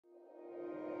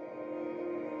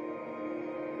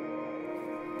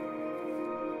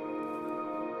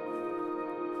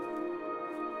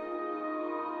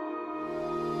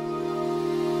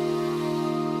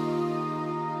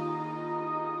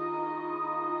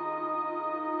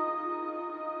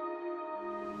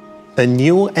A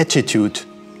new attitude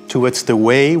towards the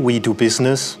way we do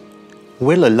business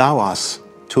will allow us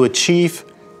to achieve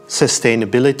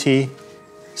sustainability,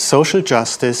 social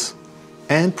justice,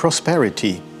 and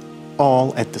prosperity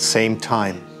all at the same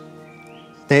time.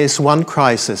 There is one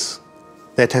crisis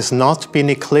that has not been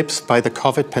eclipsed by the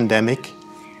COVID pandemic,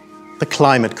 the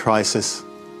climate crisis.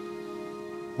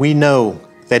 We know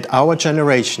that our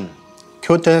generation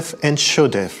could have and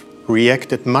should have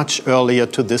reacted much earlier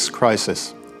to this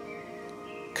crisis.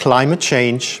 Climate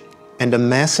change and a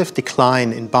massive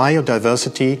decline in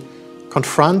biodiversity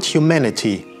confront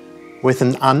humanity with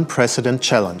an unprecedented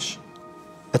challenge.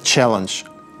 A challenge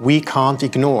we can't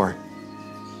ignore.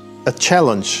 A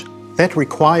challenge that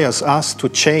requires us to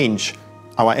change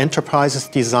our enterprise's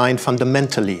design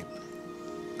fundamentally.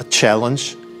 A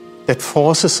challenge that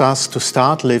forces us to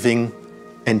start living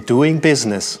and doing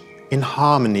business in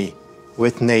harmony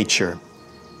with nature.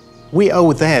 We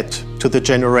owe that to the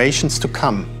generations to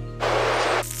come.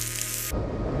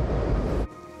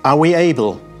 Are we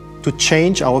able to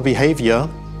change our behavior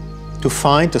to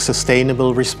find a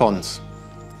sustainable response?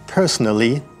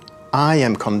 Personally, I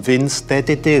am convinced that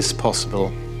it is possible,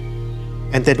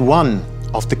 and that one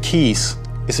of the keys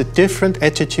is a different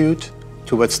attitude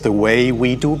towards the way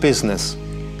we do business.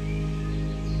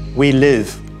 We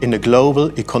live in a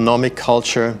global economic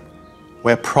culture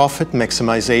where profit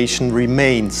maximization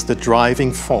remains the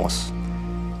driving force,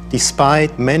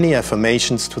 despite many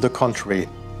affirmations to the contrary.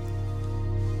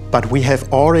 But we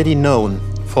have already known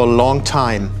for a long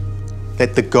time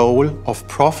that the goal of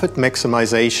profit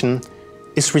maximization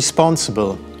is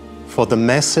responsible for the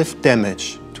massive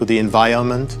damage to the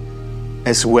environment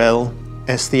as well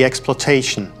as the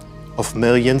exploitation of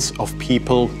millions of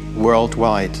people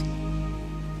worldwide.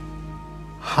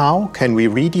 How can we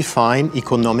redefine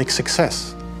economic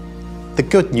success? The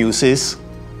good news is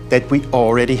that we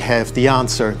already have the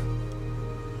answer.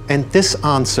 And this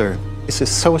answer is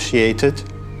associated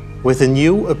with a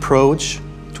new approach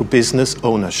to business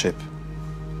ownership.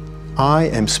 I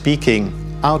am speaking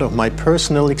out of my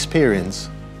personal experience.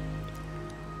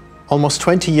 Almost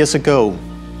 20 years ago,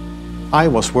 I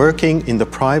was working in the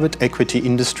private equity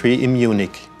industry in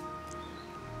Munich.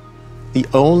 The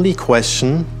only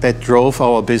question that drove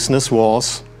our business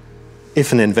was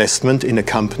if an investment in a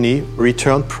company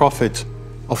returned profit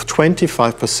of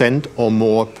 25% or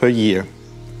more per year.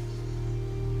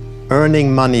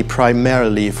 Earning money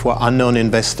primarily for unknown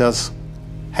investors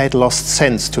had lost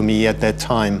sense to me at that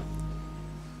time,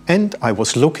 and I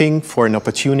was looking for an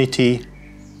opportunity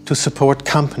to support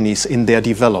companies in their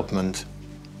development.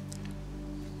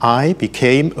 I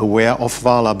became aware of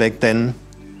Wala back then.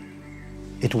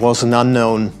 It was an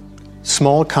unknown,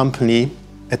 small company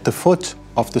at the foot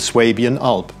of the Swabian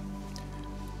Alp.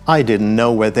 I didn't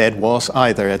know where that was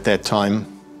either at that time.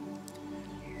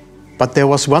 But there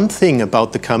was one thing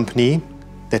about the company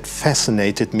that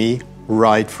fascinated me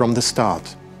right from the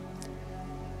start.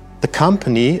 The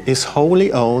company is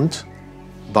wholly owned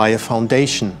by a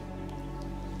foundation,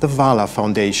 the Wala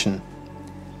Foundation.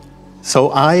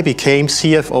 So I became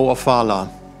CFO of Wala,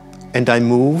 and I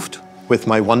moved with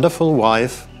my wonderful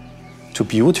wife, two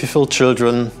beautiful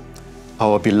children,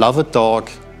 our beloved dog,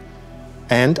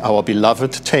 and our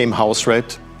beloved tame house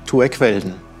rat to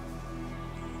Ekwelden.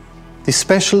 The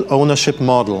special ownership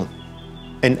model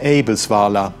enables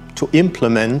Wala to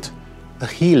implement a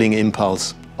healing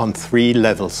impulse on 3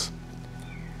 levels.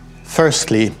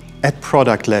 Firstly, at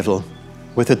product level,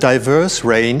 with a diverse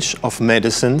range of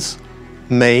medicines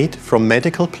made from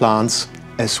medical plants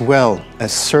as well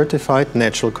as certified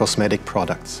natural cosmetic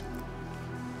products.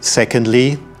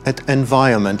 Secondly, at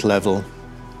environment level,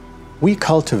 we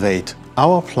cultivate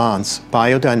our plants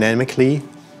biodynamically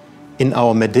in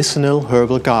our medicinal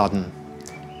herbal garden.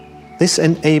 This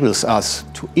enables us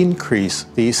to increase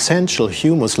the essential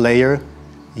humus layer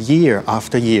year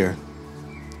after year.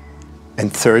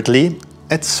 And thirdly,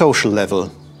 at social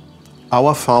level,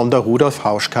 our founder Rudolf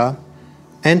Hauschka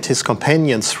and his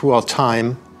companions throughout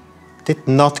time did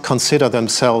not consider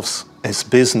themselves as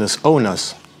business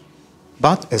owners,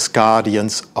 but as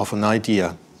guardians of an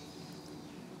idea.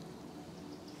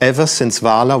 Ever since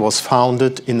Wala was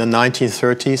founded in the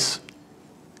 1930s,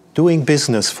 doing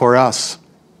business for us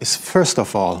is first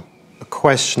of all a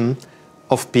question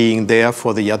of being there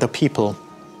for the other people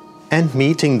and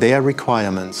meeting their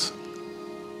requirements.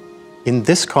 In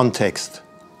this context,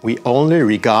 we only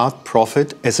regard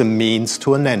profit as a means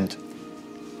to an end,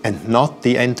 and not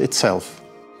the end itself.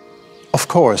 Of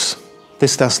course,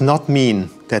 this does not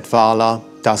mean that Wala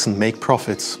doesn't make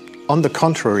profits. On the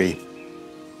contrary,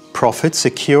 profits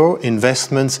secure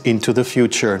investments into the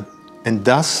future, and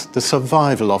thus the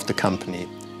survival of the company.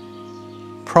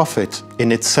 Profit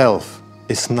in itself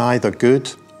is neither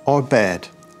good or bad.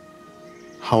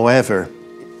 However,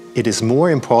 it is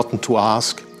more important to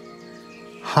ask,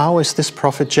 how is this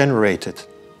profit generated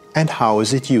and how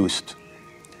is it used?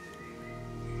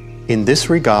 In this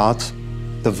regard,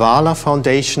 the Wahler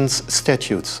Foundation's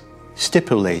statutes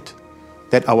stipulate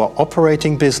that our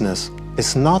operating business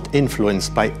is not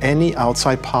influenced by any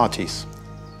outside parties.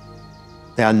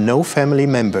 There are no family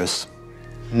members,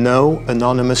 no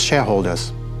anonymous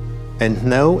shareholders, and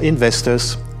no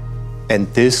investors, and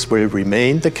this will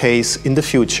remain the case in the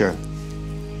future.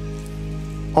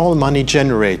 All money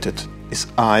generated is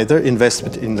either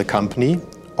invested in the company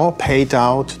or paid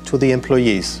out to the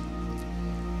employees.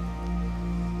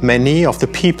 Many of the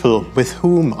people with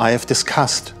whom I have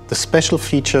discussed the special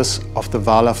features of the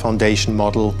Wahler Foundation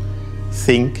model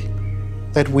think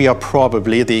that we are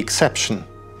probably the exception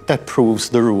that proves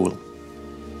the rule.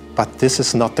 But this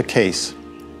is not the case.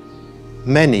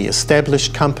 Many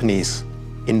established companies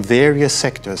in various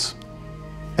sectors,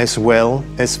 as well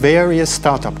as various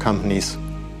startup companies,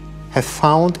 have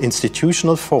found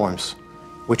institutional forms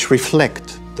which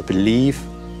reflect the belief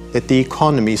that the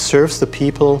economy serves the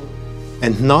people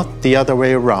and not the other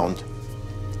way around.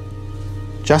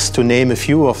 Just to name a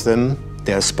few of them,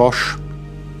 there's Bosch,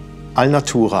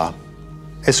 Alnatura,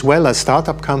 as well as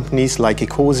startup companies like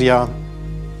Ecosia,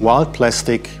 Wild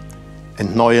Plastic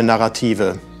and Neue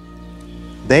Narrative.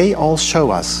 They all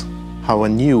show us how a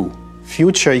new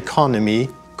future economy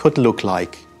could look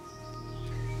like.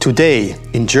 Today,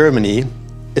 in Germany,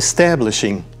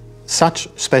 establishing such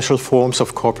special forms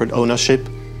of corporate ownership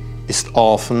is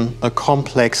often a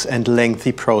complex and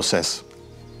lengthy process.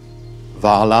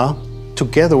 Wahler,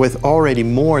 together with already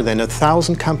more than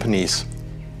 1,000 companies,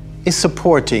 is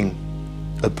supporting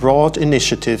a broad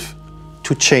initiative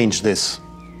to change this.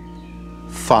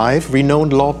 5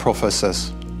 renowned law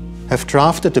professors have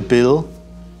drafted a bill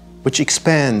which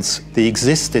expands the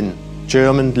existing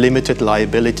German limited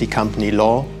liability company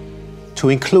law to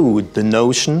include the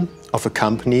notion of a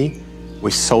company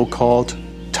with so-called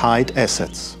tied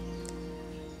assets.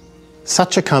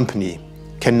 Such a company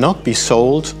cannot be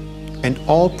sold and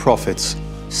all profits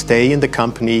stay in the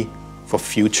company for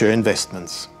future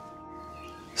investments.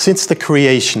 Since the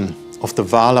creation of the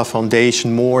Wahler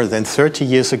Foundation more than 30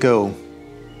 years ago,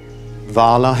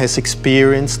 Wahler has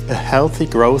experienced a healthy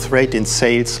growth rate in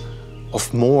sales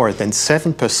of more than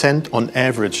 7% on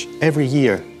average every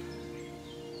year.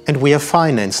 And we have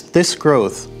financed this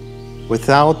growth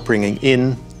without bringing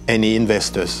in any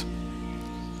investors.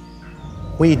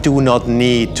 We do not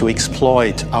need to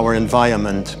exploit our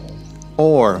environment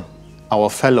or our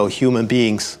fellow human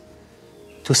beings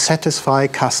to satisfy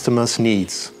customers'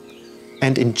 needs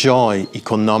and enjoy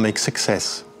economic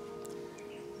success.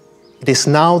 It is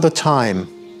now the time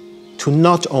to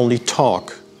not only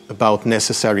talk about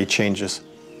necessary changes,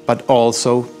 but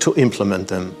also to implement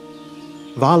them.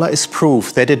 Wahler is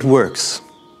proof that it works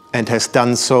and has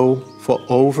done so for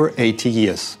over 80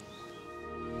 years.